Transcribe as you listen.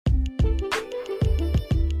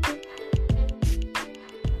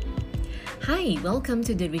Hi, welcome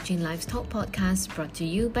to the Reaching Lives Talk podcast brought to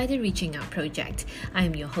you by the Reaching Out Project. I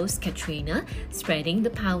am your host, Katrina, spreading the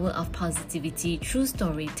power of positivity through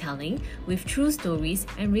storytelling with true stories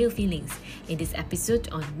and real feelings. In this episode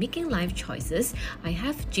on making life choices, I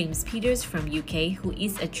have James Peters from UK, who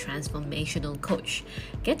is a transformational coach.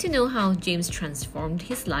 Get to know how James transformed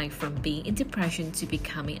his life from being in depression to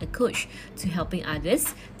becoming a coach, to helping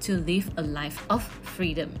others to live a life of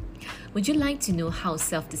freedom. Would you like to know how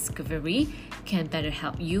self-discovery can better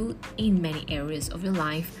help you in many areas of your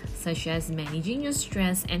life, such as managing your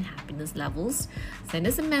stress and happiness levels? Send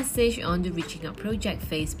us a message on the Reaching Out Project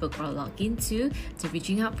Facebook or log into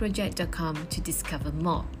thereachingoutproject.com to discover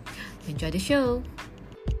more. Enjoy the show!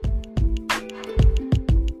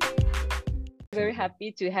 Very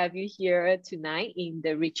happy to have you here tonight in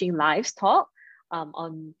the Reaching Lives Talk.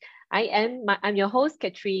 I'm your host,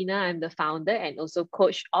 Katrina. I'm the founder and also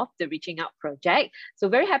coach of the Reaching Out Project. So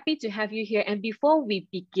very happy to have you here. And before we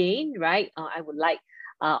begin, I would like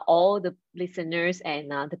all the listeners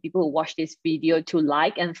and the people who watch this video to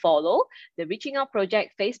like and follow the Reaching Out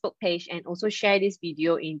Project Facebook page and also share this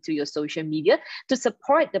video into your social media to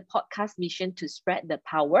support the podcast mission to spread the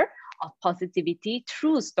power of positivity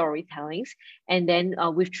through storytellings and then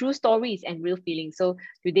with true stories and real feelings. So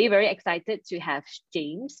today, very excited to have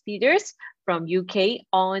James Peters from UK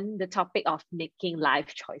on the topic of making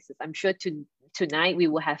life choices. I'm sure tonight we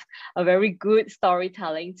will have a very good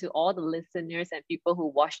storytelling to all the listeners and people who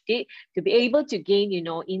watched it to be able to gain,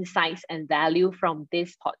 insights and value from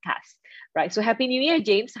this podcast, right? So Happy New Year,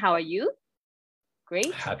 James. How are you?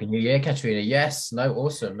 Great. Happy New Year, Katrina. Yes, no,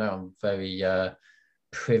 awesome. No, I'm very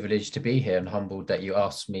privileged to be here and humbled that you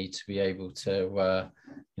asked me to be able to,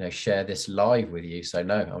 share this live with you. So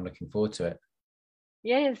no, I'm looking forward to it.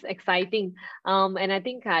 Yes, exciting. And I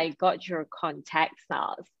think I got your contacts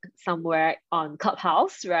somewhere on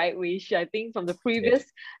Clubhouse, right? Which I think from the previous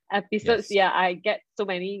episodes, Yes. I get so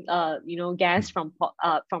many guests for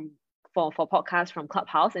podcasts from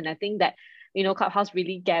Clubhouse, and I think that Clubhouse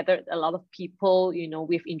really gathered a lot of people,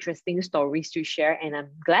 with interesting stories to share, and I'm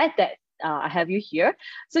glad that I have you here.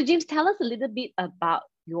 So James, tell us a little bit about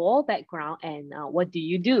your background and what do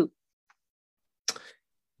you do?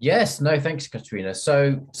 Yes, no, thanks, Katrina.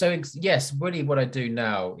 So yes, really what I do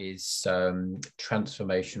now is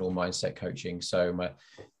transformational mindset coaching. So I'm a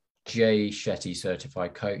Jay Shetty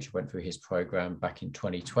certified coach, went through his program back in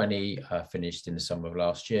 2020, finished in the summer of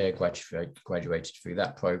last year, graduated through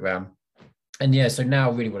that program. And yeah, so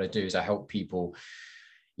now really what I do is I help people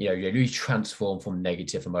really transform from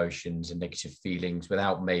negative emotions and negative feelings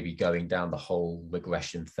without maybe going down the whole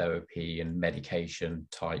regression therapy and medication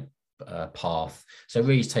type path. So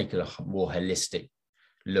really take a more holistic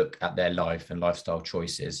look at their life and lifestyle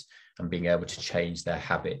choices and being able to change their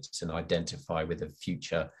habits and identify with a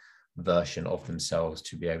future version of themselves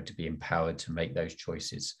to be able to be empowered to make those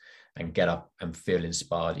choices and get up and feel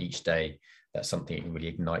inspired each day. That's something that really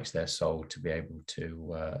ignites their soul to be able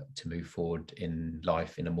to move forward in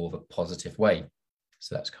life in a more of a positive way.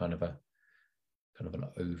 So that's kind of an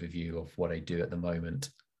overview of what I do at the moment.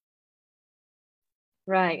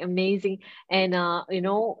 Right, amazing. And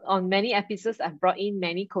on many episodes, I've brought in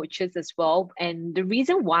many coaches as well. And the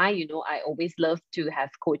reason why, I always love to have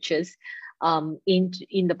coaches in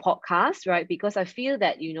the podcast, right? Because I feel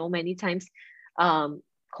that, many times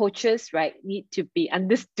coaches, right, need to be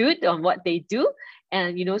understood on what they do,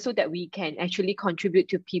 and so that we can actually contribute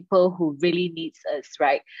to people who really needs us,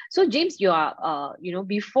 right? So James, you are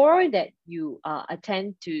before that you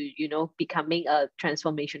attend to becoming a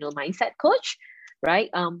transformational mindset coach, right?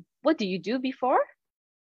 What do you do before?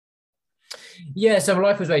 Yeah, so my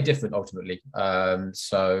life was very different ultimately. And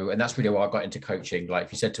that's really why I got into coaching. Like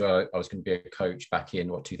if you said to her I was going to be a coach back in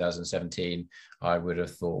 2017, I would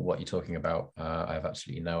have thought, what you're talking about. I have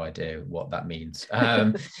absolutely no idea what that means.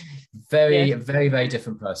 Very, very, very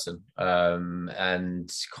different person. And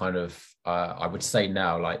kind of, I would say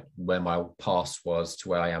now, like where my past was to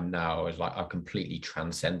where I am now, is like I've completely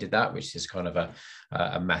transcended that, which is kind of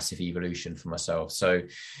a massive evolution for myself. So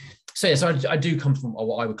I do come from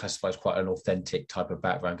what I would classify as quite an authentic type of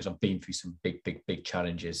background because I've been through some big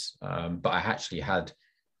challenges. But I actually had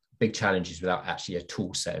big challenges without actually a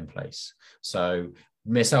tool set in place. So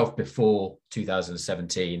myself before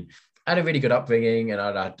 2017, I had a really good upbringing and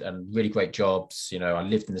I had really great jobs. I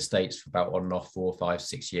lived in the States for about on and off 4, 5,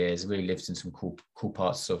 6 years. Really lived in some cool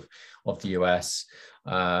parts of the US.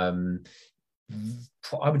 I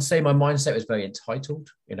would say my mindset was very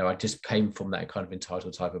entitled. I just came from that kind of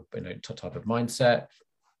entitled type of mindset.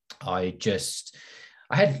 I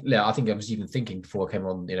think I was even thinking before I came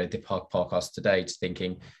on, the podcast today, just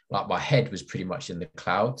thinking like my head was pretty much in the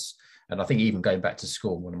clouds. And I think even going back to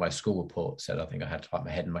school, one of my school reports said I think I had like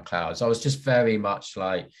my head in my clouds. I was just very much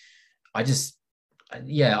like, I just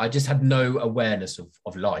had no awareness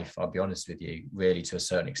of life, I'll be honest with you, really, to a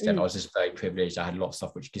certain extent. I was just very privileged. I had a lot of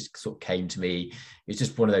stuff which just sort of came to me. It's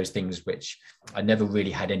just one of those things which I never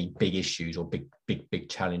really had any big issues or big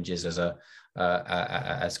challenges as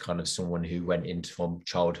kind of someone who went into from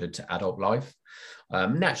childhood to adult life.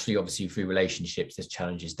 Naturally, obviously, through relationships, there's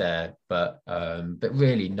challenges there, but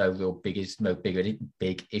really no big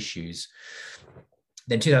issues.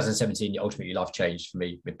 Then 2017, ultimately life changed for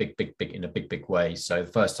me in a big way. So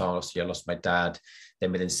the first time, obviously, I lost my dad.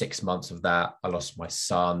 Then within 6 months of that, I lost my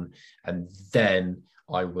son. And then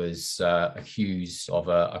I was accused of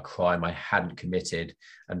a crime I hadn't committed,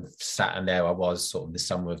 and there I was sort of the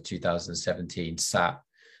summer of 2017, sat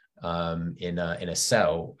in a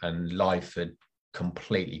cell, and life had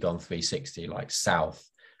completely gone 360, like south.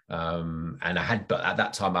 And but at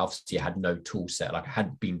that time, obviously, I had no tool set. Like I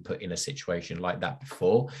hadn't been put in a situation like that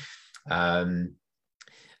before. And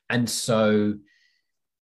so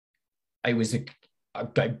I was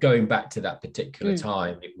going back to that particular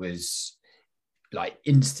time, it was like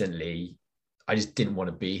instantly, I just didn't want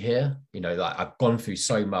to be here. Like I've gone through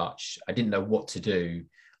so much, I didn't know what to do.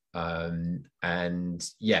 And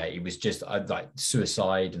yeah, it was just like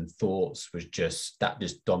suicide and thoughts just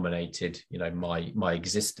dominated my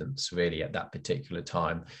existence really at that particular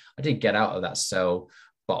time. I did get out of that cell,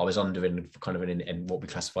 but I was under in what we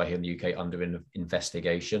classify here in the UK under an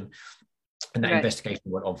investigation, and that investigation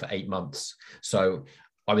went on for 8 months. So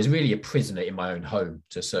I was really a prisoner in my own home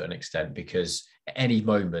to a certain extent, because at any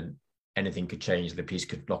moment anything could change. The police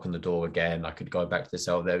could knock on the door again. I could go back to the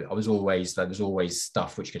cell. There was always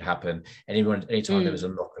stuff which could happen. Anytime there was a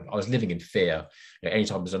knock, I was living in fear.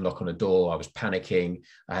 Anytime there was a knock on the door, I was panicking.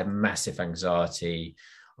 I had massive anxiety.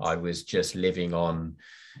 I was just living on,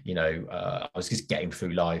 I was just getting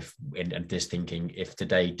through life and just thinking, if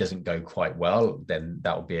today doesn't go quite well, then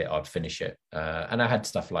that'll be it. I'd finish it. And I had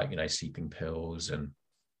stuff like, sleeping pills and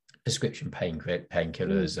prescription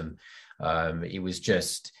painkillers, and it was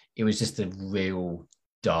just a real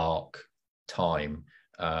dark time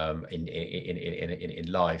in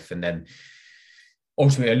life. And then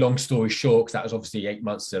ultimately, a long story short, because that was obviously 8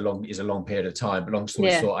 months is a long period of time, but long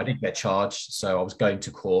story short, I did get charged. So I was going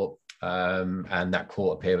to court, and that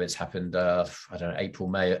court appearance happened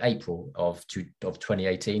April of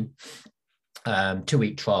 2018.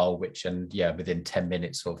 2-week trial, within 10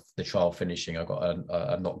 minutes of the trial finishing, I got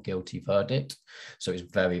a not guilty verdict. So it was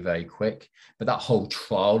very, very quick. But that whole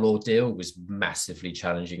trial ordeal was massively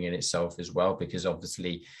challenging in itself as well, because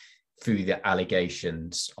obviously through the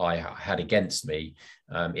allegations I had against me,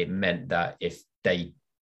 it meant that if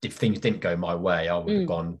things didn't go my way, I would have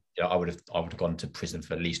gone, I would have gone to prison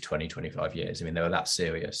for at least 20-25 years. I mean, they were that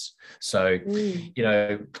serious. So,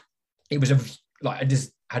 it was I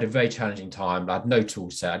just had a very challenging time. I had no tool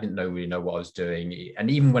set. I didn't really know what I was doing. And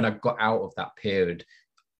even when I got out of that period,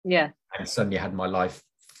 and suddenly had my life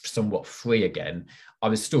somewhat free again, I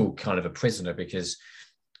was still kind of a prisoner, because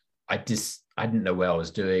I didn't know where I was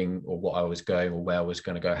doing or what I was going or where I was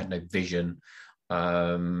going to go. I had no vision.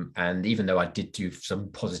 And even though I did do some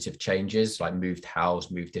positive changes, like moved house,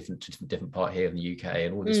 moved different part here in the UK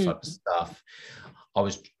and all this type of stuff,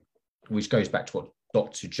 which goes back to what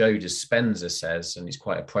Dr. Joe Dispenza says, and it's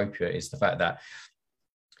quite appropriate, is the fact that,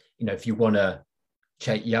 if you want to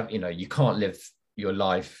change, you can't live your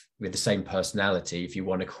life with the same personality if you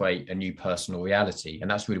want to create a new personal reality. And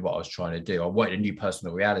that's really what I was trying to do. I wanted a new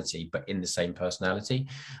personal reality, but in the same personality.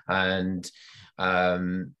 And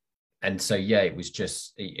so, it was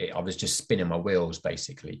just, I was just spinning my wheels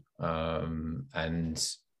basically. And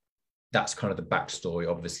that's kind of the backstory.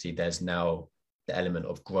 Obviously, there's now the element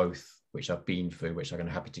of growth, which I've been through, which I'm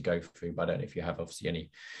happy to go through. But I don't know if you have obviously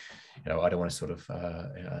any, I don't want to sort of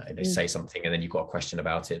say something and then you've got a question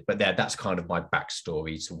about it. But that's kind of my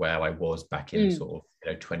backstory to where I was back in sort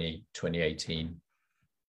of 2018.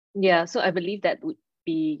 Yeah, so I believe that would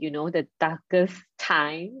be, the darkest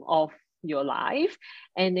time of your life.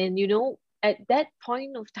 And then, at that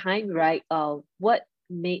point of time, right, what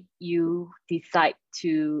made you decide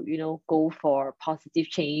to, go for positive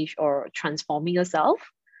change or transforming yourself?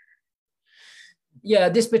 Yeah,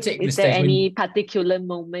 this particular is there any particular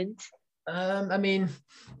moment? I mean,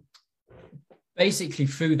 basically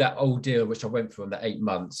through that ordeal which I went through in the 8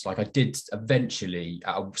 months, like I did eventually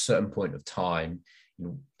at a certain point of time,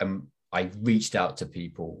 I reached out to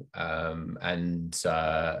people, and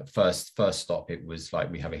first stop, it was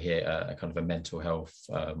like we have a kind of a mental health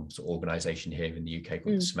sort of organization here in the UK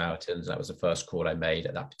called the Samaritans. That was the first call I made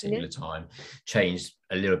at that particular time. Changed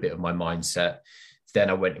a little bit of my mindset. then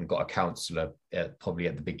I went and got a counselor probably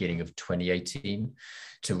at the beginning of 2018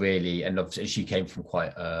 to really, and obviously she came from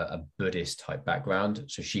quite a Buddhist type background.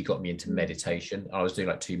 So she got me into meditation. I was doing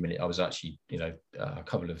like 2 minutes. I was actually, a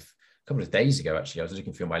couple of days ago, actually, I was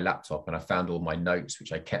looking through my laptop and I found all my notes,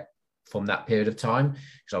 which I kept from that period of time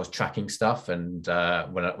because I was tracking stuff. And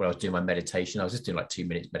when I was doing my meditation, I was just doing like 2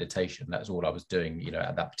 minutes meditation. That's all I was doing,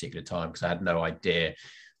 at that particular time, because I had no idea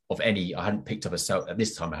of any, I hadn't picked up at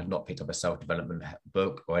this time, I had not picked up a self-development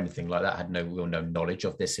book or anything like that. I had no knowledge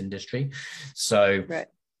of this industry. So, right.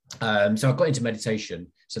 So I got into meditation.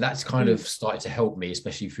 So that's kind of started to help me,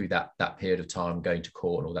 especially through that period of time going to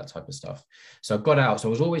court and all that type of stuff. So I got out. So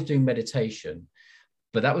I was always doing meditation,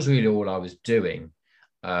 but that was really all I was doing.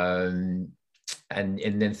 And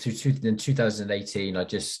then through 2018, I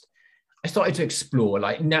started to explore,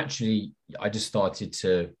 like naturally, I just started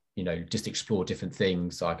to, just explore different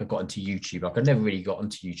things. Like I got into YouTube. Like I never really got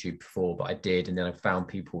onto YouTube before, but I did. And then I found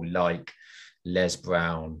people like Les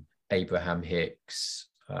Brown, Abraham Hicks,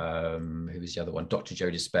 who was the other one, Dr.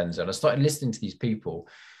 Joe Dispenza. And I started listening to these people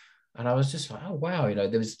and I was just like, oh, wow.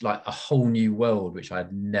 There was like a whole new world, which I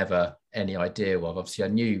had never any idea of. Obviously I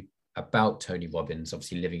knew about Tony Robbins,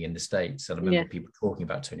 obviously living in the States. And I remember people talking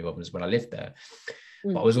about Tony Robbins when I lived there.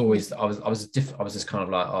 But I was just kind of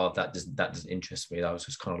like, oh, that doesn't interest me. I was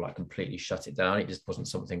just kind of like completely shut it down. It just wasn't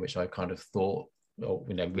something which I kind of thought or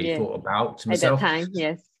really thought about to myself. At that time,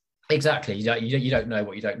 yes. Exactly. You don't know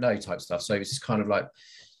what you don't know type stuff. So it's just kind of like,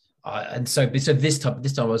 and so this time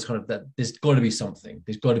I was kind of that there's got to be something.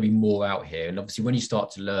 There's got to be more out here. And obviously when you start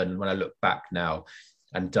to learn, and when I look back now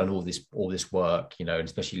and done all this work, and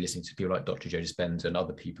especially listening to people like Dr. Joe Dispenza and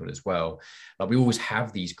other people as well, like we always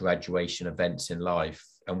have these graduation events in life,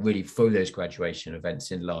 and really through those graduation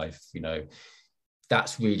events in life,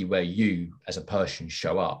 that's really where you as a person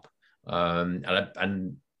show up. And I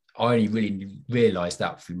only really realized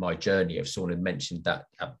that through my journey. If someone had mentioned that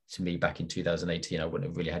to me back in 2018, I wouldn't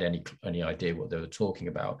have really had any idea what they were talking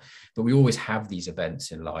about. But we always have these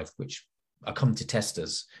events in life which are come to test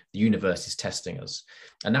us. The universe is testing us,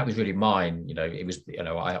 and that was really mine. It was,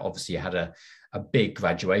 I obviously had a big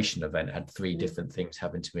graduation event. I had 3 different things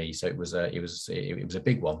happen to me, so it was a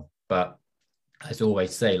big one. But as I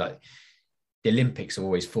always say, like the Olympics are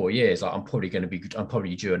always 4 years. Like I'm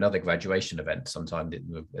probably due another graduation event sometime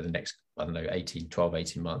in the next, I don't know, 12,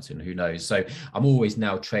 18 months, and who knows. So I'm always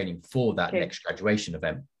now training for that next graduation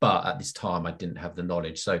event. But at this time I didn't have the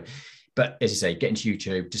knowledge. So, but as you say, getting to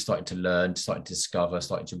YouTube, just starting to learn, starting to discover,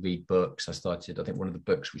 starting to read books. I think one of the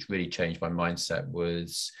books which really changed my mindset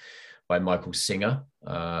was by Michael Singer.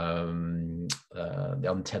 The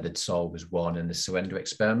Untethered Soul was one, and The Surrender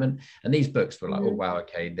Experiment. And these books were like, oh wow,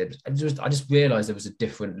 okay. I just realized there was a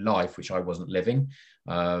different life which I wasn't living.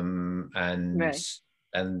 And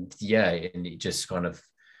it just kind of,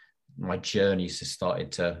 my journeys just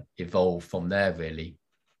started to evolve from there, really.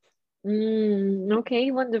 Okay,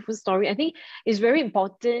 wonderful story. I think it's very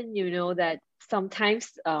important, that sometimes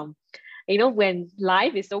when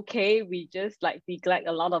life is okay, we just like neglect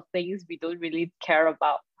a lot of things. We don't really care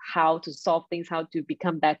about how to solve things, how to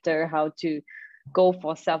become better, how to go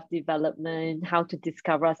for self-development, how to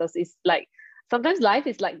discover ourselves. It's like sometimes life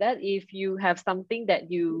is like that. If you have something that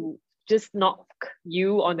you just knock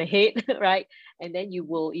you on the head, right? And then you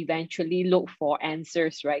will eventually look for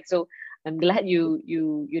answers, right? So I'm glad you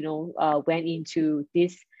went into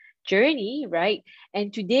this journey, right?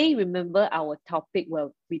 And today, remember, our topic where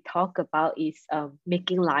we talk about is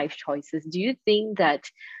making life choices. Do you think that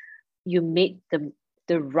you made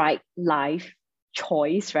the right life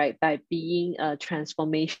choice, right, by being a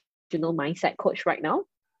transformational mindset coach right now?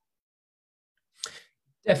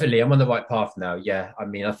 Definitely, I'm on the right path now. Yeah, I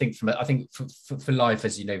mean, I think for life,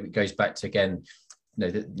 as it goes back to again,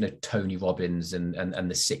 Tony Robbins and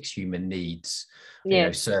the 6 human needs.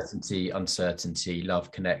 Certainty, uncertainty,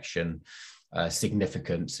 love, connection,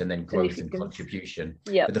 significance, and then growth and contribution.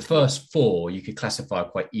 But the first 4 you could classify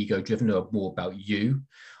quite ego-driven, or more about you.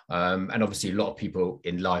 And obviously, a lot of people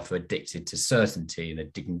in life are addicted to certainty,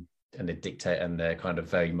 and they're kind of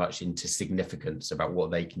very much into significance about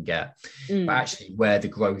what they can get. But actually, where the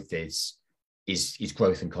growth is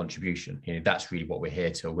growth and contribution. That's really what we're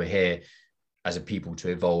here to. We're here as a people to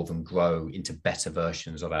evolve and grow into better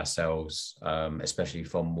versions of ourselves, especially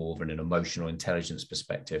from more of an emotional intelligence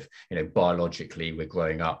perspective. Biologically, we're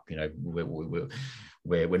growing up.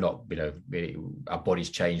 We're not. Our bodies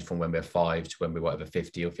change from when we're 5 to when we're whatever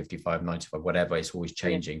 50 or 55, 95, whatever. It's always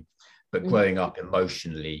changing. But growing up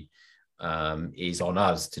emotionally is on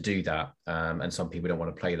us to do that. And some people don't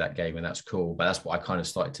want to play that game, and that's cool. But that's what I kind of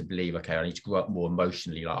started to believe. Okay, I need to grow up more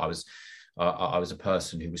emotionally. Like I was a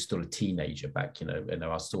person who was still a teenager back, and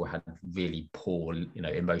I still had really poor,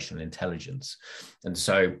 emotional intelligence. And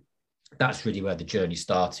so that's really where the journey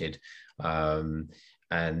started. And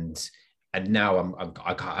now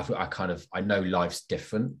I know life's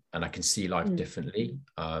different, and I can see life differently.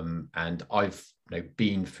 And I've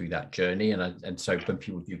been through that journey, and so when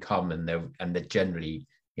people do come and they're generally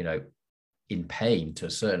in pain to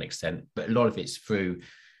a certain extent, but a lot of it's through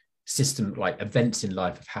system, like events in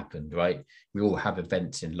life have happened, right? We all have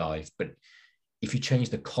events in life, but if you change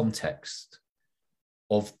the context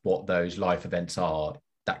of what those life events are,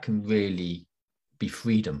 that can really be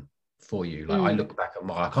freedom for you. Like I look back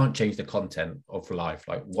I can't change the content of life.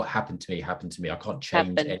 Like what happened to me. I can't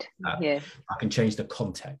change any of that. Yeah. I can change the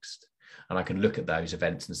context, and I can look at those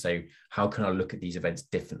events and say, how can I look at these events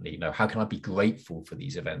differently? How can I be grateful for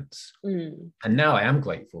these events? And now I am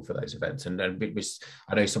grateful for those events. And then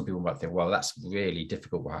I know some people might think, well, that's really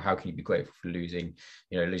difficult. How can you be grateful for losing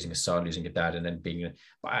a son, losing a dad, and then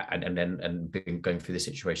going through the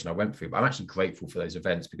situation I went through? But I'm actually grateful for those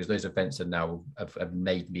events, because those events have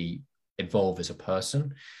made me evolve as a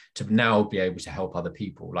person to now be able to help other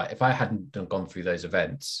people. Like if I hadn't gone through those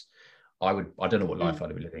events, I don't know what life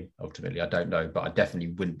I'd be living ultimately. I don't know, but I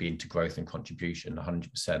definitely wouldn't be into growth and contribution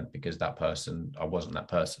 100%, because I wasn't that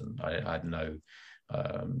person. I had no,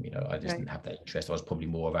 I just didn't have that interest. I was probably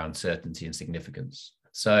more around certainty and significance.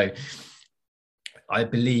 So I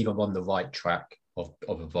believe I'm on the right track of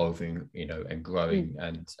evolving, and growing,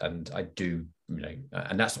 and I do,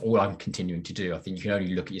 and that's all I'm continuing to do. I think you can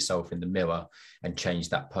only look at yourself in the mirror and change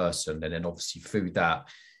that person, and then obviously through that,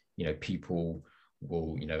 people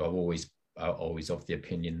will, I'm always of the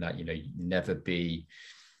opinion that never be,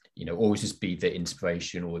 always just be the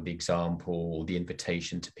inspiration or the example or the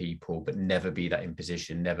invitation to people, but never be that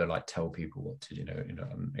imposition. Never like tell people what to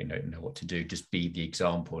know what to do. Just be the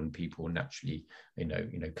example, and people naturally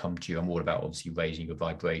come to you. I'm all about obviously raising your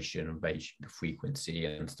vibration and raising your frequency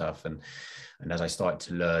and stuff. And as I started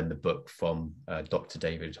to learn the book from Dr.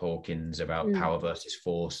 David Hawkins about power versus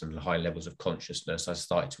force and high levels of consciousness, I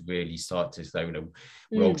started to say,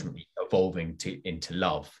 we're ultimately evolving into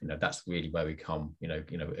love. That's really where we come,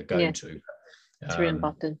 going to. It's really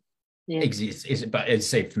important. Yeah. But as I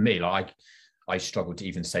say, for me, like I struggled to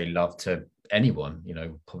even say love to anyone,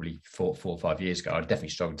 probably 4 or 5 years ago. I definitely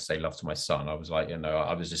struggled to say love to my son. I was like,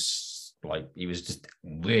 I was just like, he was just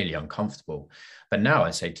really uncomfortable. But now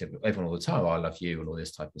I say to everyone all the time, I love you and all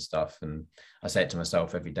this type of stuff. And I say it to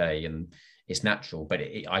myself every day, and it's natural, but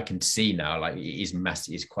I can see now, like it is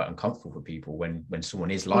massive. It's quite uncomfortable for people when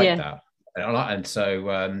someone is like that. And so,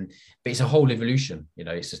 but it's a whole evolution,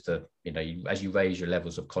 it's just as you raise your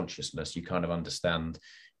levels of consciousness, you kind of understand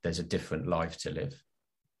there's a different life to live.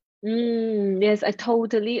 Yes, I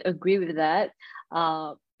totally agree with that.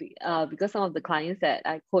 Because some of the clients that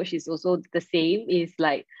I coach is also the same. Is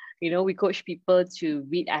like, we coach people to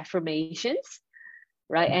read affirmations,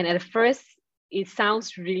 right? And at first, it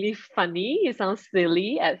sounds really funny. It sounds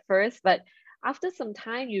silly at first, but after some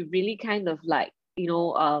time, you really kind of like,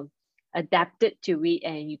 adapted to it,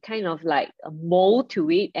 and you kind of like mold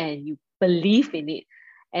to it, and you believe in it.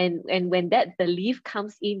 And when that belief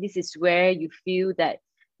comes in, this is where you feel that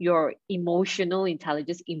your emotional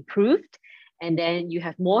intelligence improved, and then you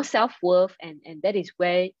have more self-worth, and that is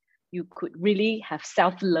where you could really have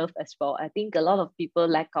self-love as well. I think a lot of people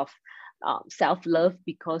lack of self-love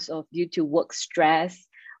because of due to work stress,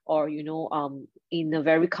 or in a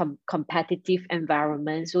very competitive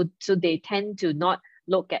environment, so they tend to not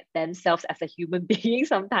look at themselves as a human being.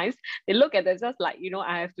 Sometimes they look at themselves like,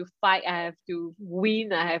 I have to fight, I have to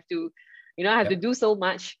win, I have to to do so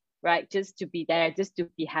much, right, just to be there, just to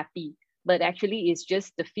be happy. But actually it's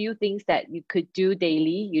just the few things that you could do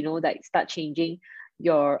daily, that start changing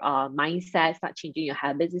your mindset, start changing your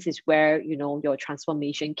habits. This is where your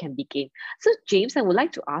transformation can begin. So James, I would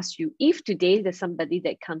like to ask you, if today there's somebody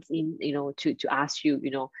that comes in to ask you,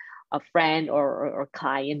 a friend or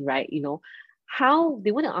client, right, how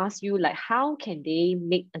they want to ask you, like, how can they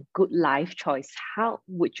make a good life choice? How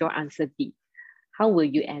would your answer be? How will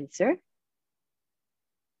you answer?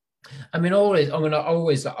 I mean, always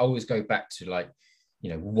go back to like,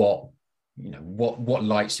 what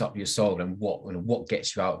lights up your soul, and what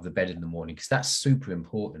gets you out of the bed in the morning, because that's super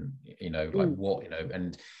important.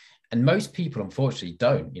 And most people unfortunately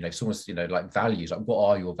don't. If someone's like values, like what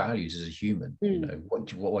are your values as a human?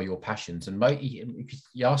 What are your passions? And if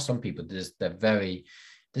you ask some people, they're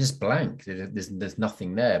just blank. There's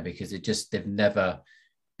nothing there, because they've never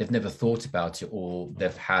thought about it, or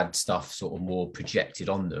they've had stuff sort of more projected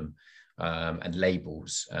on them, and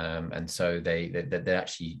labels, and so they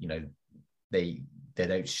actually they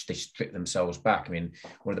they strip themselves back. I mean,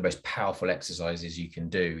 one of the most powerful exercises you can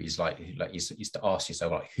do is is to ask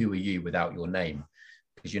yourself, like, who are you without your name?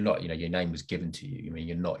 Because you're not, your name was given to you. I mean,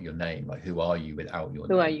 you're not your name. Like, who are you without your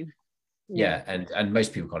Who name? are you? Yeah, and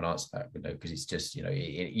most people can't answer that, because it's just,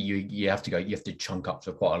 you have to chunk up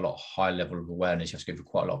to quite a lot high level of awareness. You have to go through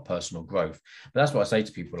quite a lot of personal growth. But that's what I say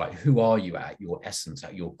to people, like, who are you at your essence,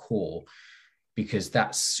 at your core? Because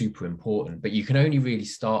that's super important. But you can only really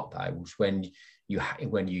start that when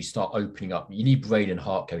you start opening up. You need brain and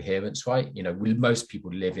heart coherence, right? Most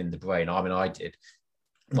people live in the brain. I mean, I did.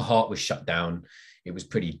 My heart was shut down. It was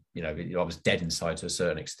pretty, I was dead inside to a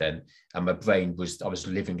certain extent, and my brain I was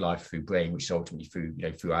living life through brain, which is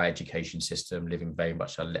ultimately through our education system, living very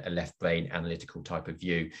much a left brain analytical type of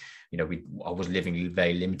view. I was living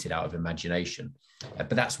very limited out of imagination,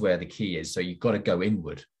 but that's where the key is. So you've got to go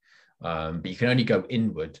inward, but you can only go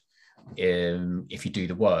inward if you do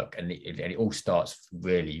the work, and it all starts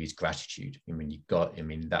really with gratitude.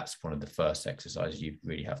 That's one of the first exercises you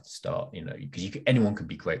really have to start, because anyone can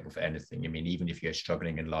be grateful for anything. I mean, even if you're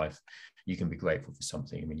struggling in life, you can be grateful for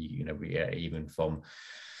something. I mean, even from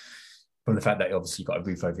the fact that obviously you've got a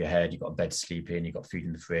roof over your head, you've got a bed to sleep in, you've got food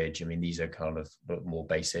in the fridge. I mean, these are kind of more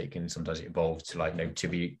basic, and sometimes it evolves to to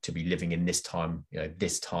be living in this time,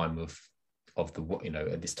 this time of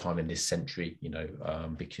at this time in this century,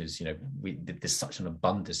 because there's such an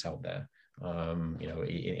abundance out there,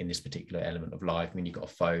 in this particular element of life. I mean, you've got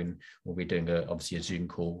a phone. Well, we're doing obviously a Zoom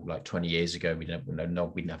call like 20 years ago. We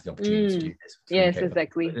didn't have the opportunity to do this. Yes,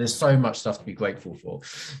 exactly. There's so much stuff to be grateful for.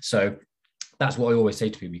 So that's what I always say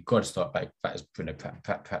to people. You've got to start by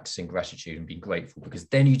practicing gratitude and being grateful, because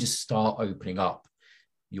then you just start opening up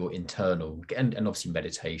your internal, and obviously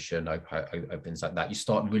meditation opens like that. You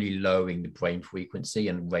start really lowering the brain frequency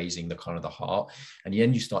and raising the kind of the heart, and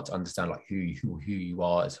then you start to understand like who you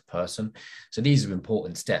are as a person. So these are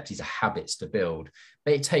important steps. These are habits to build,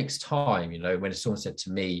 but it takes time. When someone said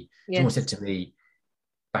to me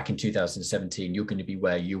back in 2017, you're going to be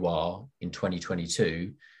where you are in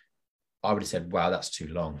 2022, I would have said, wow, that's too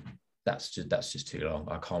long. That's just too long.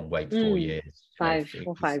 I can't wait 4 years. 5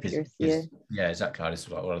 years. Yeah, exactly. I just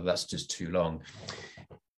like, well, that's just too long.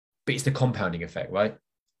 But it's the compounding effect, right?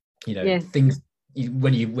 Things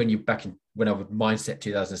when I was mindset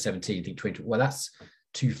 2017, think 20, well, that's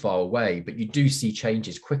too far away. But you do see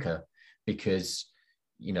changes quicker, because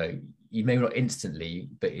you may not instantly,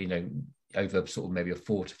 but over sort of maybe a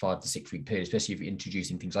 4 to 5 to 6 week period, especially if you're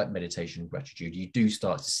introducing things like meditation, gratitude, you do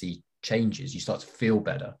start to see changes. You start to feel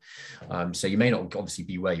better. So you may not obviously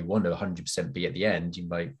be where you want to 100% be at the end,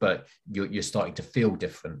 but you're starting to feel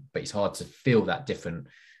different. But it's hard to feel that different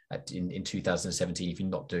in 2017 if you're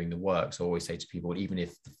not doing the work. So I always say to people, even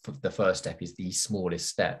if the first step is the smallest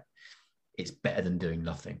step, it's better than doing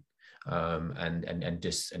nothing. And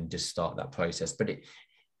just start that process. But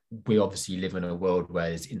we obviously live in a world where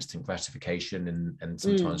there's instant gratification, and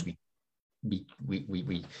sometimes we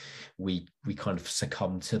kind of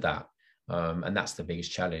succumb to that, and that's the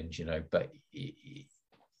biggest challenge, but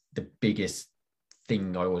the biggest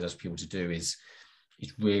thing I always ask people to do is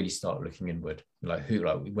really start looking inward, like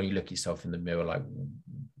when you look at yourself in the mirror, like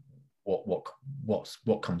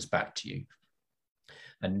what comes back to you.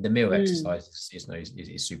 And the mirror exercise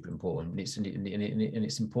is super important.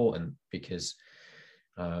 It's important because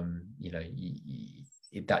that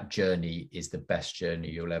journey is the best journey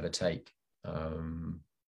you'll ever take, going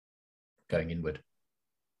inward.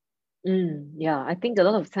 I think a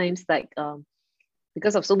lot of times, like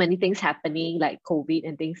because of so many things happening, like COVID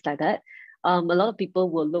and things like that, a lot of people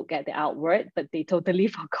will look at the outward, but they totally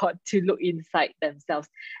forgot to look inside themselves.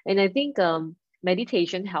 And I think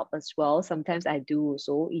meditation help as well. Sometimes I do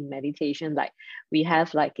also in meditation, like we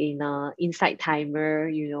have like in Insight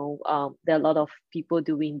Timer, there are a lot of people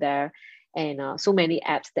doing there, and so many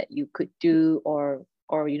apps that you could do, or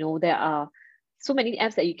there are so many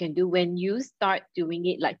apps that you can do. When you start doing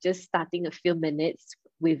it, like just starting a few minutes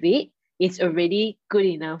with it, it's already good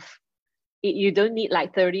enough. You don't need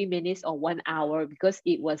like 30 minutes or 1 hour, because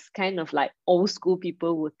it was kind of like old school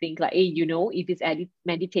people would think like, hey, if it's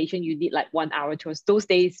meditation, you need like 1 hour to those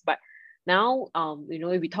days. But now,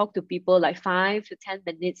 if we talk to people like 5 to 10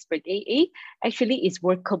 minutes per day, actually it's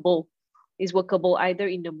workable. It's workable either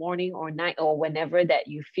in the morning or night, or whenever that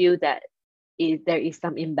you feel that there is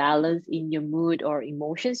some imbalance in your mood or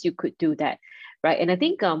emotions, you could do that, right? And I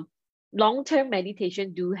think long-term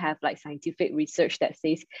meditation do have like scientific research that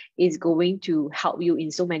says is going to help you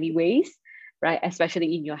in so many ways, right?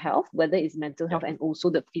 Especially in your health, whether it's mental health and also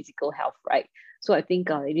the physical health, right? So I think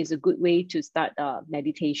it is a good way to start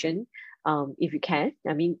meditation. if you can,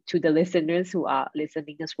 I mean, to the listeners who are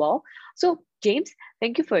listening as well. So James,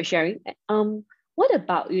 thank you for sharing. What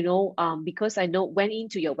about, because I know went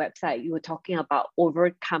into your website, you were talking about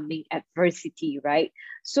overcoming adversity, right?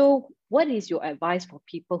 So what is your advice for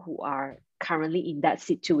people who are currently in that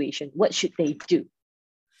situation? What should they do?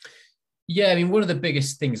 Yeah, I mean, one of the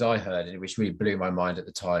biggest things I heard, and which really blew my mind at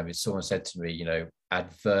the time, is someone said to me,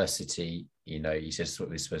 adversity, he says,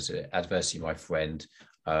 this was adversity, my friend,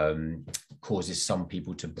 causes some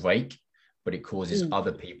people to break, but it causes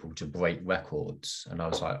other people to break records. And I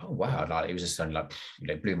was like, oh, wow. Like, it was just something like,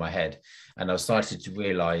 blew my head. And I started to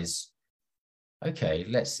realize, okay,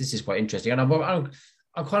 this is quite interesting. And I'm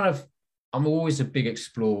always a big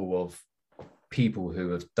explorer of people who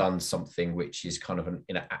have done something which is kind of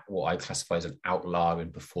what I classify as an outlier in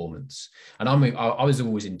performance. And I was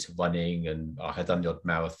always into running, and I had done the odd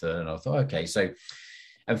marathon, and I thought, okay, so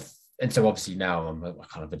and so obviously now I'm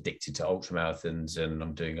kind of addicted to ultra marathons, and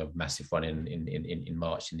I'm doing a massive run in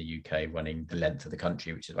March in the UK, running the length of the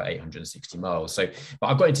country, which is about 860 miles. So, but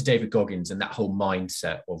I got into David Goggins and that whole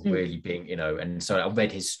mindset of really being, and so I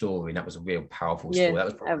read his story, and that was a real powerful story. That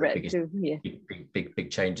was probably the biggest, big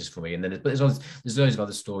changes for me. And then there's loads of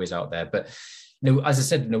other stories out there, but as I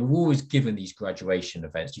said, we're always given these graduation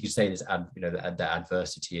events. You could say there's, the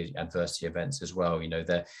adversity events as well.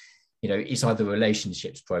 It's either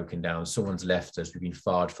relationships broken down, someone's left us, we've been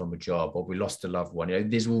fired from a job, or we lost a loved one.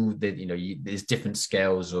 There's different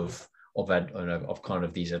scales of kind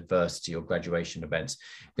of these adversity or graduation events.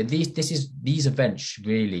 But these events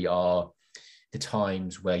really are the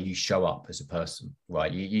times where you show up as a person,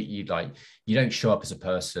 right? You don't show up as a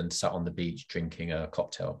person sat on the beach drinking a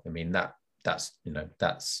cocktail. I mean,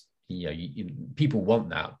 people want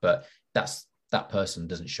that, but that person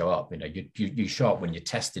doesn't show up. You show up when you're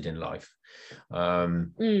tested in life.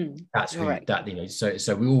 That's who right.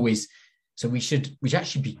 So we should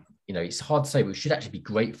actually be, it's hard to say, but we should actually be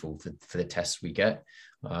grateful for the tests we get.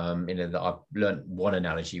 That I've learned one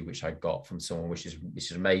analogy which I got from someone, which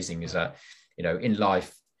is amazing, is that in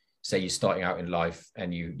life, say you're starting out in life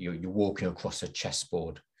and you're walking across a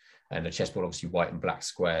chessboard, and the chessboard obviously white and black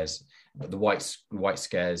squares, but the white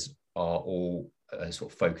squares are all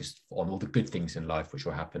sort of focused on all the good things in life which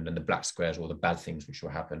will happen, and the black squares are all the bad things which will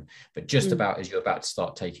happen. But just about as you're about to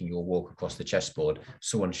start taking your walk across the chessboard,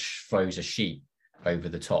 someone throws a sheet over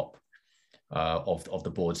the top of the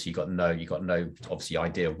board, so you got no obviously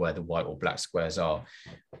idea of where the white or black squares are.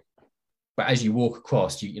 But as you walk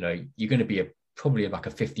across, you're going to be probably like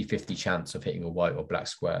a 50-50 chance of hitting a white or black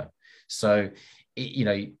square. So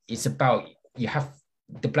it's about,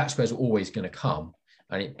 the black squares are always going to come.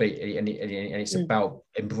 And it's about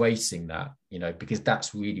embracing that, because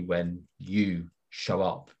that's really when you show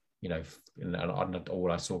up, and I'm not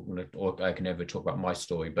all I can ever talk about my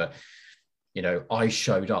story, but, I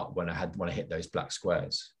showed up when I hit those black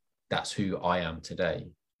squares. That's who I am today.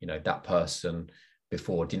 That person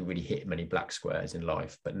before didn't really hit many black squares in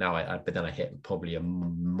life, but now then I hit probably a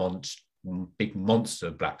big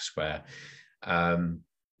monster black square.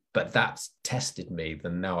 But that's tested me.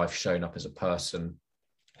 Then now I've shown up as a person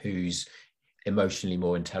who's emotionally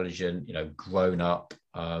more intelligent, grown up,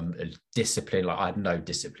 disciplined. Like I had no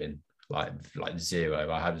discipline, like zero.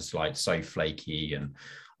 I was like so flaky, and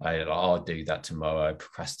I'll do that tomorrow,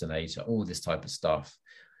 procrastinate, all this type of stuff.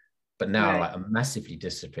 But now I'm massively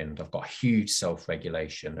disciplined. I've got huge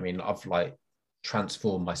self-regulation. I mean, I've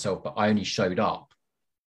transformed myself, but I only showed up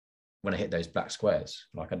when I hit those black squares.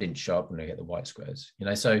 Like I didn't show up when I hit the white squares,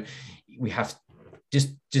 so we have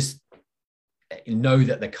just know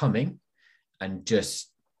that they're coming, and just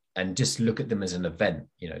look at them as an event.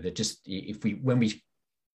 They're just, when we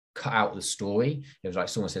cut out the story, it was like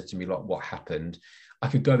someone said to me, like, what happened? I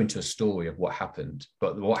could go into a story of what happened,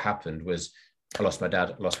 but what happened was I lost my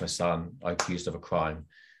dad, I lost my son, I accused of a crime.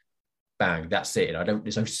 Bang, that's it.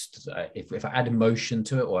 If I add emotion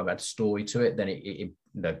to it, or I add story to it,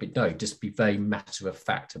 then just be very matter of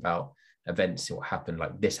fact about events. What happened,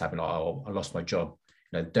 like this happened, I lost my job.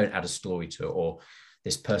 Don't add a story to it, or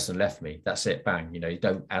this person left me. That's it, bang.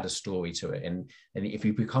 Don't add a story to it. And if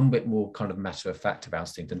you become a bit more kind of matter of fact about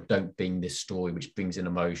things, and don't bring this story which brings in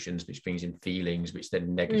emotions, which brings in feelings, which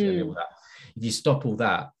then negative, all that. If you stop all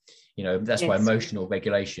that, that's why emotional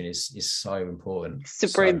regulation is so important.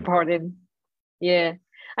 Super important. Yeah.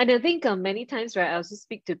 And I think many times, right, I also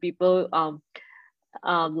speak to people,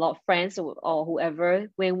 a lot of friends or whoever,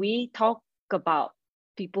 when we talk about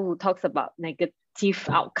people who talks about negative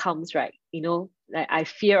outcomes, right? Like I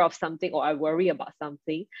fear of something, or I worry about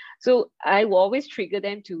something. So I will always trigger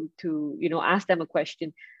them to ask them a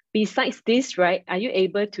question. besides this, right, are you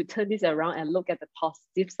able to turn this around and look at the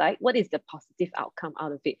positive side? What is the positive outcome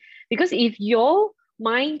out of it? Because if your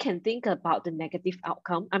mind can think about the negative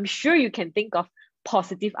outcome, I'm sure you can think of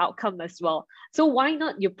positive outcome as well. So why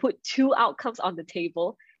not you put two outcomes on the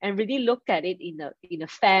table and really look at it in a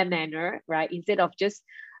fair manner, right? Instead of just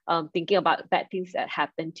thinking about bad things that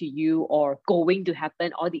happen to you or going to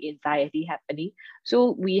happen or the anxiety happening.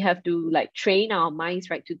 So we have to like train our minds,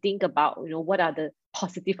 right, to think about, what are the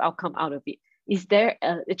positive outcome out of it. Is there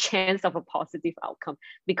a chance of a positive outcome?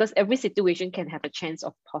 Because every situation can have a chance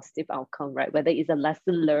of positive outcome, right? Whether it's a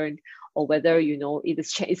lesson learned or whether,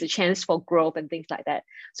 it's a chance for growth and things like that.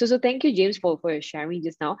 So thank you, James, for your sharing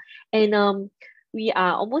just now. And we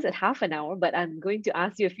are almost at half an hour, but I'm going to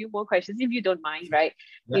ask you a few more questions if you don't mind, right?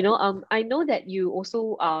 Yeah. I know that you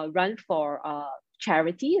also run for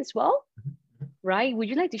charity as well, right? Would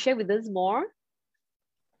you like to share with us more?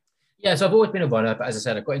 Yeah, so I've always been a runner, but as I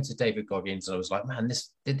said, I got into David Goggins and I was like, man, this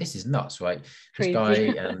is nuts, right? Crazy.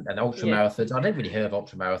 This guy and ultra marathons. I didn't really hear of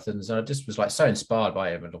ultra marathons, and I just was like so inspired by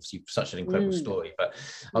him, and obviously such an incredible story. But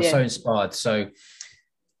I was so inspired. So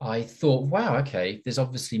I thought, wow, okay, there's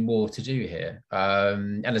obviously more to do here.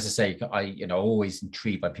 And as I say, always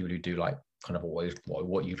intrigued by people who do like kind of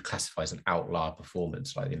what you'd classify as an outlier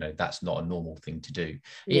performance. Like, that's not a normal thing to do.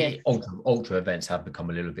 Ultra events have become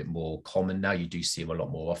a little bit more common now. You do see them a lot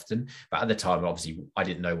more often. But at the time, obviously, I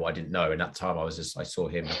didn't know what I didn't know. And at the time, I saw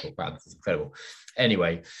him and I thought, wow, this is incredible.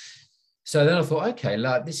 Anyway, so then I thought, okay,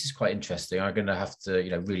 like, this is quite interesting. I'm going to have to,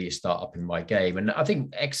 really start upping my game. And I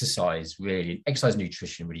think exercise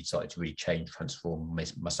nutrition really started to really transform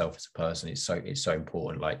myself as a person. It's so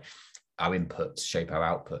important. Like, our inputs shape our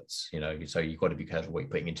outputs, so you've got to be careful what you're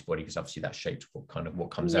putting into body, because obviously that shapes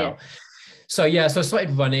what comes out. So I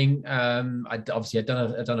started running. I'd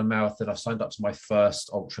done a marathon. I signed up to my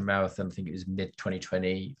first ultra marathon. I think it was mid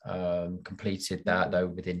 2020. Completed that though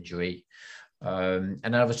with injury.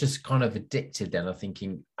 And I was just kind of addicted then. I'm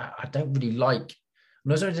thinking, I don't really like,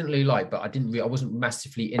 I didn't really like, but I wasn't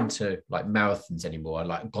massively into like marathons anymore. I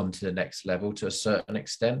like gone to the next level to a certain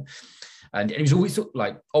extent. And it was always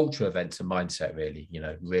like ultra events and mindset, really,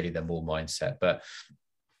 really they're more mindset.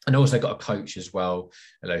 And I also got a coach as well,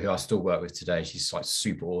 who I still work with today. She's like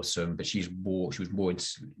super awesome, but she was more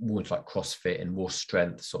into like CrossFit and more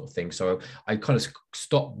strength sort of thing. So I kind of I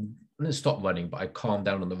didn't stop running, but I calmed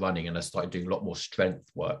down on the running and I started doing a lot more strength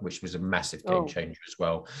work, which was a massive game changer as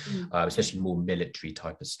well, especially more military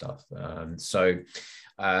type of stuff. So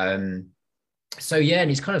yeah,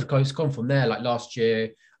 and it's kind of gone from there. Like last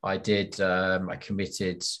year, I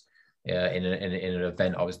committed in an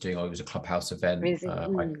event I was doing. It was a clubhouse event.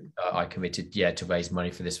 I committed to raise money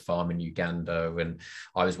for this farm in Uganda, and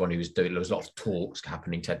I was one who was doing, there was a lot of talks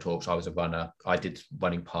happening, TED Talks. I was a runner. I did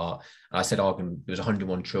running part, and I said, there was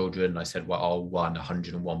 101 children. I said, well, I'll run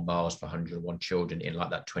 101 miles for 101 children in like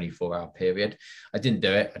that 24-hour period. I didn't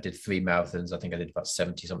do it. I did 3 marathons. I think I did about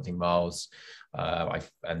 70 something miles.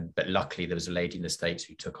 But luckily there was a lady in the States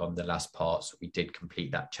who took on the last part, so we did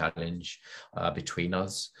complete that challenge between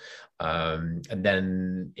us. And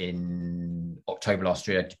then in October last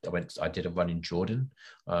year, I did a run in Jordan,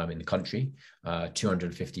 in the country,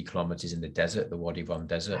 250 kilometers in the desert, the Wadi Rum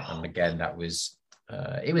desert. And again, that was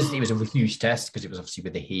it was a huge test because it was obviously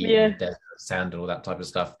with the heat and the desert, sand and all that type of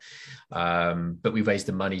stuff. But we raised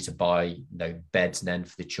the money to buy beds and then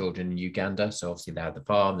for the children in Uganda. So obviously they had the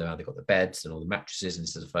farm, now they got the beds and all the mattresses, and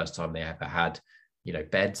this is the first time they ever had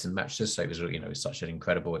beds and mattresses. So it was it was such an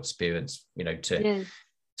incredible experience to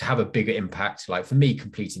have a bigger impact. Like for me,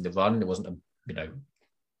 completing the run, it wasn't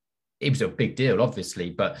it was a big deal obviously,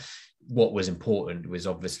 but what was important was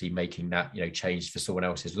obviously making that change for someone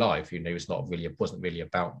else's life. It wasn't really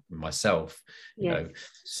about myself.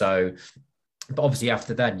 So, but obviously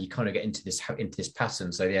after that you kind of get into this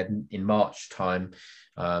pattern. So in March time,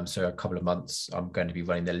 so a couple of months, I'm going to be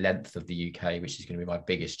running the length of the UK, which is going to be my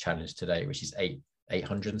biggest challenge today, which is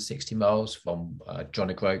 860 miles from John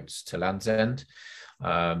O'Groats to Land's End.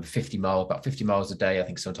 50 miles a day. I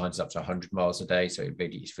think sometimes it's up to 100 miles a day. So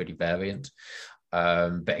it's really variant.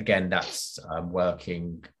 But again, that's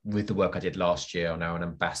working with the work I did last year. I'm now an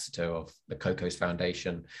ambassador of the Cocos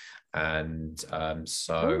Foundation. And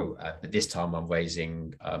but this time I'm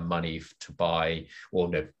raising money to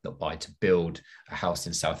to build a house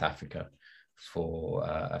in South Africa for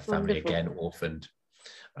a family, again, orphaned.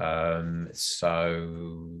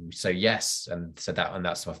 So yes, and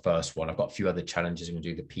that's my first one. I've got a few other challenges. I'm going to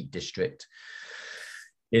do the Peak District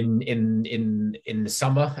in the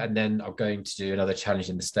summer, and then I'm going to do another challenge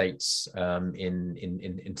in the States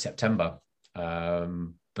in September.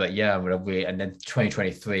 But yeah, I'm gonna and then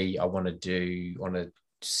 2023 I want to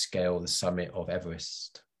scale the summit of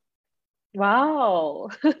Everest. Wow,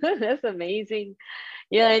 that's amazing.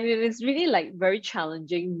 Yeah, and it is really like very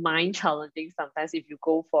challenging, mind challenging sometimes if you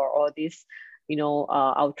go for all these,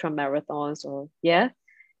 ultra marathons or yeah.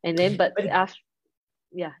 And then, but after,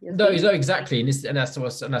 yeah, you're No, saying? no, exactly, and that's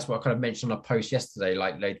what I kind of mentioned on a post yesterday.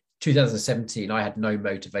 Like 2017, I had no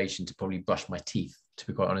motivation to probably brush my teeth, to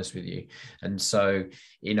be quite honest with you, and so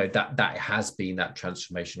that has been that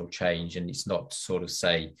transformational change, and it's not to sort of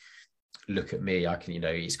say, look at me, I can,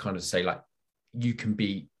 it's kind of say like you can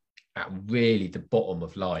be at really the bottom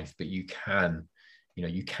of life, but you can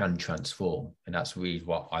transform, and that's really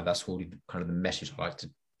that's really kind of the message I like to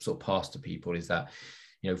sort of pass to people is that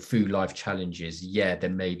through life challenges, yeah,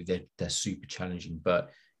 then maybe they're super challenging,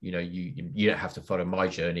 but you don't have to follow my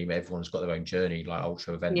journey. Everyone's got their own journey, like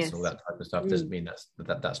ultra events, Yes. all that type of stuff. Doesn't mean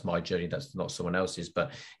that's my journey, that's not someone else's,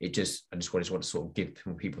 but I just want to sort of give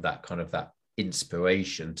people that kind of that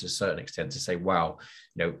inspiration to a certain extent to say, wow,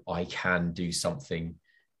 I can do something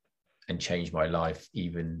and change my life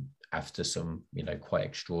even after some quite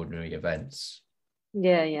extraordinary events.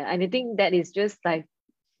 Yeah, and I think that is just like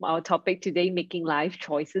our topic today, making life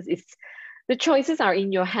choices. Is the choices are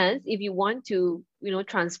in your hands. If you want to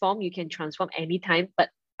transform, you can transform anytime, but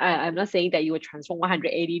I'm not saying that you will transform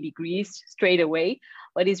 180 degrees straight away,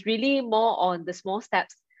 but it's really more on the small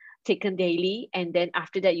steps taken daily, and then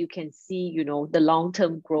after that you can see the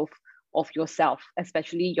long-term growth of yourself,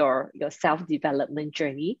 especially your self-development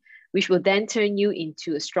journey, which will then turn you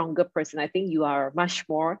into a stronger person. I think you are a much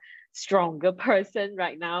more stronger person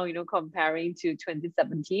right now, comparing to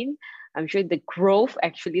 2017. I'm sure the growth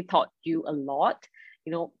actually taught you a lot.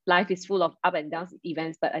 Life is full of up and down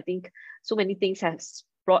events, but I think so many things has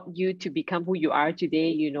brought you to become who you are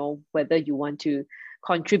today, whether you want to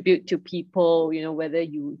contribute to people, whether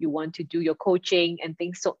you want to do your coaching and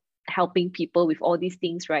things, so helping people with all these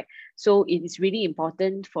things, right? So it is really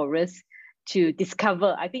important for us to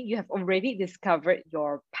discover. I think you have already discovered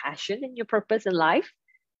your passion and your purpose in life.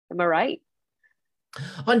 Am I right?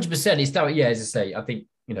 100%. It's that, yeah, as I say, I think,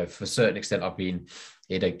 for a certain extent, I've been,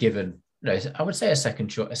 given, I would say a second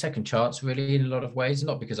chance, really, in a lot of ways.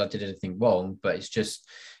 Not because I did anything wrong, but it's just,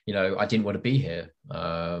 I didn't want to be here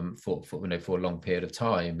for a long period of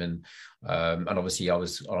time, and obviously I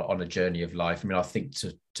was on a journey of life. I mean, I think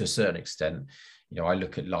to a certain extent, I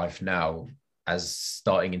look at life now as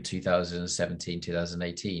starting in 2017,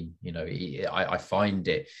 2018. I find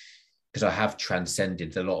it, because I have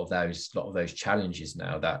transcended a lot of those challenges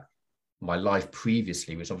now, that my life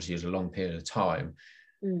previously, which obviously was a long period of time,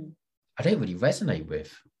 I don't really resonate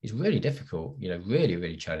with. It's really difficult, really,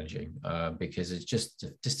 really challenging, because it's just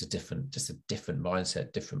a different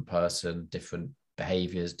mindset, different person, different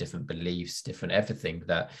behaviors, different beliefs, different everything,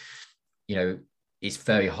 that, it's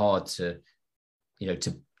very hard to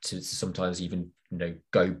sometimes even,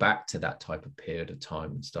 go back to that type of period of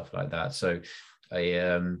time and stuff like that. So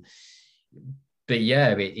but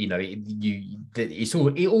yeah, it's all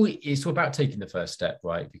about taking the first step,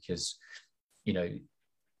 right? Because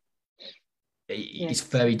it's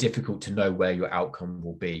very difficult to know where your outcome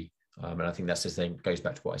will be, and I think that's the thing. It goes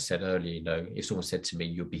back to what I said earlier. If someone said to me,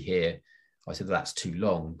 "You'll be here," I said, that's too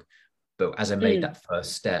long. But as I made that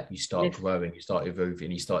first step, you start growing, you start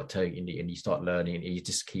evolving, you start taking, and you start learning, and you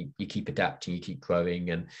keep adapting, you keep growing,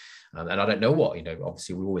 and I don't know what,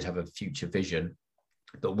 obviously we always have a future vision.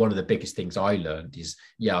 But one of the biggest things I learned is,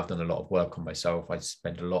 I've done a lot of work on myself. I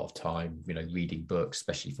spend a lot of time, reading books,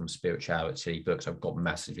 especially from spirituality books. I've got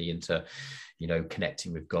massively into,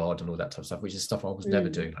 connecting with God and all that type of stuff, which is stuff I was never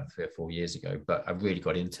doing like 3 or 4 years ago. But I really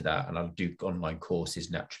got into that, and I do online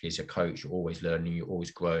courses naturally. As a coach, you're always learning, you're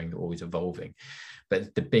always growing, you're always evolving.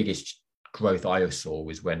 But the biggest growth I saw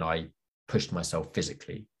was when I pushed myself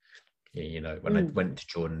physically. When I went to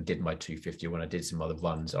Jordan and did my 250, when I did some other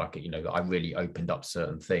runs, I really opened up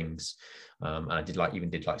certain things. And I did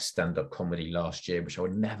stand-up comedy last year, which I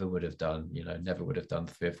never would have done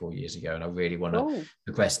 3 or 4 years ago. And I really want to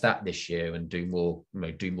progress that this year and do more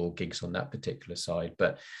gigs on that particular side.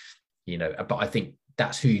 But I think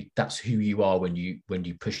that's who you are when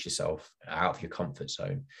you push yourself out of your comfort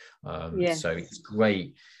zone. So it's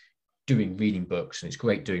great doing reading books, and it's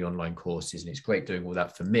great doing online courses, and it's great doing all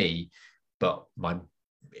that for me, but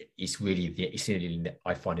it's really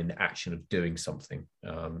I find in the action of doing something,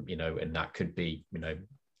 and that could be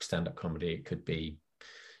stand-up comedy, it could be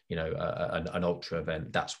an ultra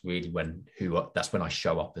event. That's really when I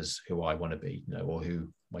show up as who I want to be, or who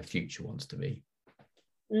my future wants to be.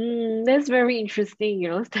 That's very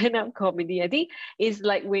interesting, stand-up comedy. I think it's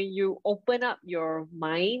like when you open up your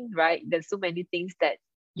mind, right? There's so many things that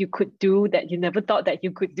you could do that you never thought that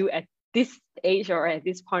you could do at this age or at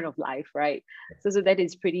this point of life, right? So that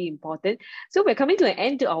is pretty important. So we're coming to an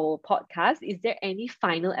end to our podcast. Is there any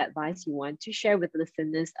final advice you want to share with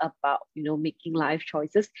listeners about, making life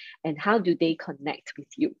choices, and how do they connect with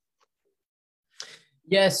you?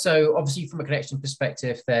 Yeah, so obviously from a connection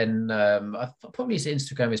perspective, then probably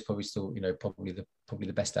Instagram is probably still, probably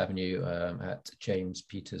the best avenue. At James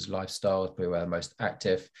Peters Lifestyle, probably where I'm most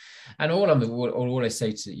active, and all I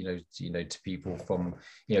say to to people from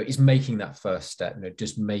is making that first step.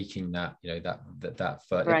 Just making that that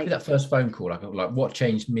first Right. that first phone call. Like what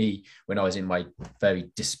changed me when I was in my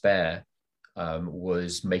very despair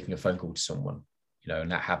was making a phone call to someone.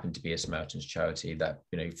 And that happened to be a Samaritans charity. That,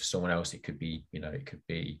 for someone else, it could be, it could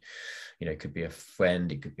be a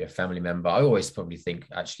friend, it could be a family member. I always probably think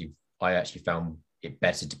I actually found it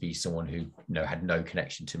better to be someone who, had no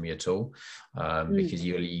connection to me at all, because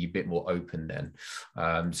you're a bit more open then.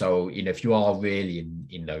 So, if you are really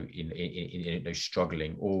in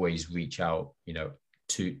struggling, always reach out,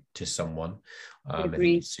 to someone. I think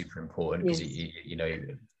it's super important, because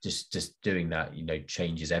just doing that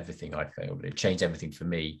changes everything. I feel it changed everything for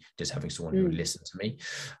me, just having someone who would listen to me,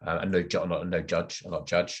 and not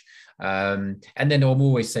judge. And then I'm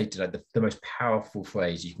always say to the most powerful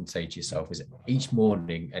phrase you can say to yourself is, each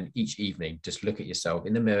morning and each evening, just look at yourself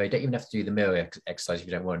in the mirror. You don't even have to do the mirror exercise if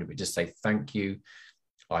you don't want to, but just say, thank you,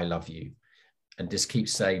 I love you. And just keep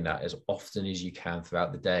saying that as often as you can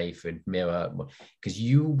throughout the day, for mirror, because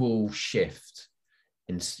you will shift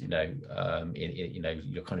in,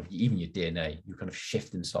 you're kind of, even your DNA, you kind of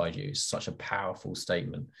shift inside you. It's such a powerful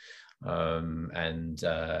statement. And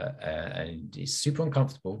it's super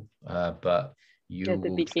uncomfortable, but you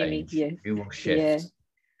will change. Yes. You will shift.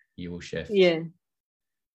 You will shift.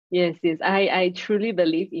 Yes, I truly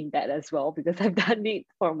believe in that as well, because I've done it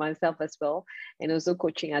for myself as well, and also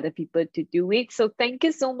coaching other people to do it. So thank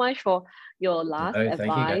you so much for your last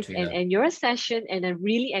advice and your session. And I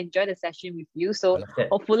really enjoyed the session with you. So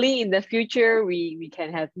hopefully in the future, we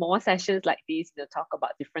can have more sessions like this, talk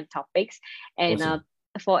about different topics. And awesome.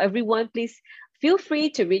 For everyone, please feel free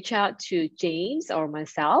to reach out to James or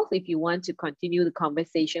myself if you want to continue the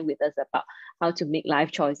conversation with us about how to make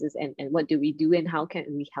life choices, and what do we do and how can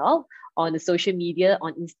we help on the social media,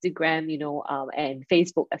 on Instagram, and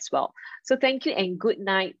Facebook as well. So thank you, and good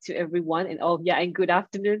night to everyone. And good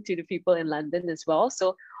afternoon to the people in London as well.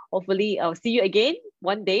 So hopefully I'll see you again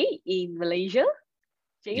one day in Malaysia.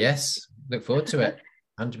 James? Yes, look forward to it.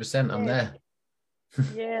 100%, I'm there.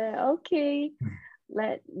 Yeah, okay.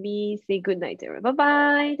 Let me say good night to everyone.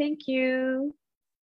 Bye-bye. Thank you.